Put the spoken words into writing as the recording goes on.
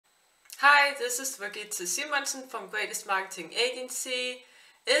Hi, this is Regitze from Greatest Marketing Agency.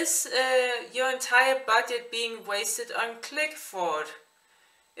 Is your entire budget being wasted on click fraud?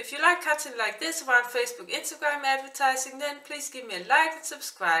 If you like content like this around Facebook, Instagram advertising, then please give me a like and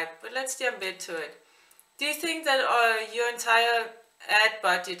subscribe. But let's jump into it. Do you think that your entire ad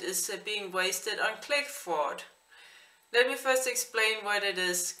budget is being wasted on click fraud? Let me first explain what it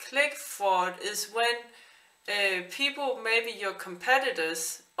is. Click fraud is when people, maybe your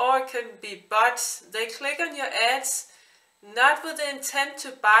competitors, or it can be bots, they click on your ads not with the intent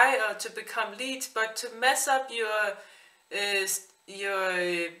to buy or to become leads, but to mess up your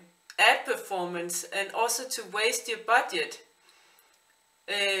ad performance and also to waste your budget.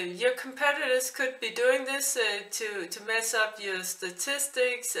 Your competitors could be doing this to mess up your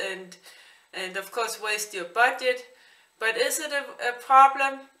statistics and of course waste your budget. But is it a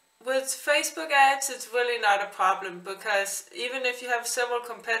problem? With Facebook ads, it's really not a problem, because even if you have several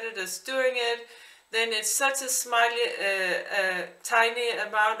competitors doing it, then it's such a tiny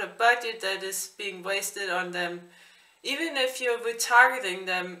amount of budget that is being wasted on them. Even if you're retargeting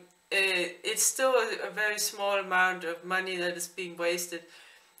them, it's still a very small amount of money that is being wasted.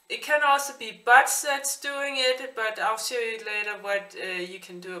 It can also be bots that's doing it, but I'll show you later what you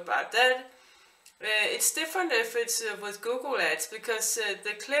can do about that. It's different if it's with Google ads, because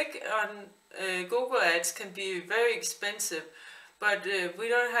the click on Google ads can be very expensive, but we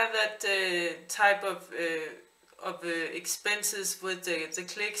don't have that type of expenses with the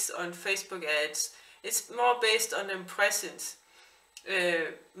clicks on Facebook ads. It's more based on impressions.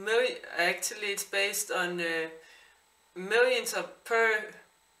 Actually, it's based on millions of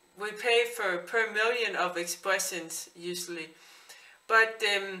we pay per million of expressions usually, but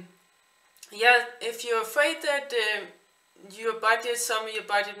yeah, if you're afraid that some of your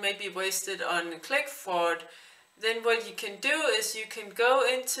budget may be wasted on click fraud, then what you can do is you can go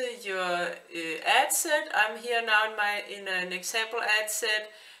into your ad set. I'm here now in an example ad set.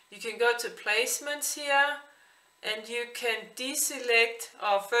 You can go to placements here, and you can deselect,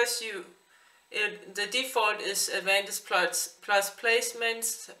 or first the default is Advantage plus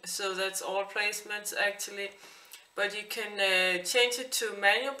placements, so that's all placements actually. But you can change it to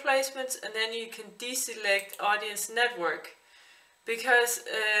manual placements, and then you can deselect audience network, because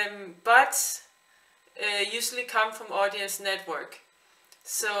bots usually come from audience network.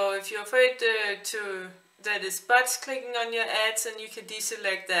 So if you're afraid that it's bots clicking on your ads, and you can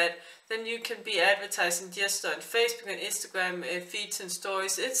deselect that, then you can be advertising just on Facebook and Instagram feeds and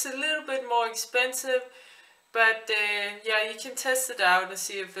stories. It's a little bit more expensive, but yeah, you can test it out and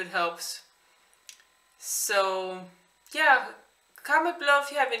see if it helps. So yeah, comment below if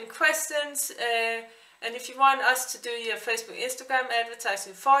you have any questions, and if you want us to do your Facebook Instagram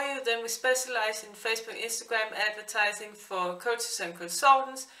advertising for you, then we specialize in Facebook Instagram advertising for coaches and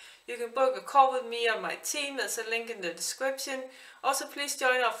consultants. You can book a call with me or my team. There's a link in the description. Also, please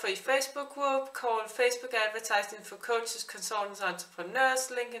join our free Facebook group called Facebook Advertising for Coaches, Consultants, Entrepreneurs.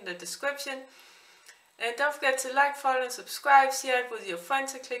 Link in the description. And don't forget to like, follow, and subscribe. Share it with your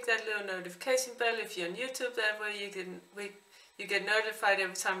friends, and click that little notification bell if you're on YouTube. That way you get notified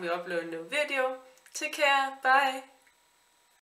every time we upload a new video. Take care. Bye.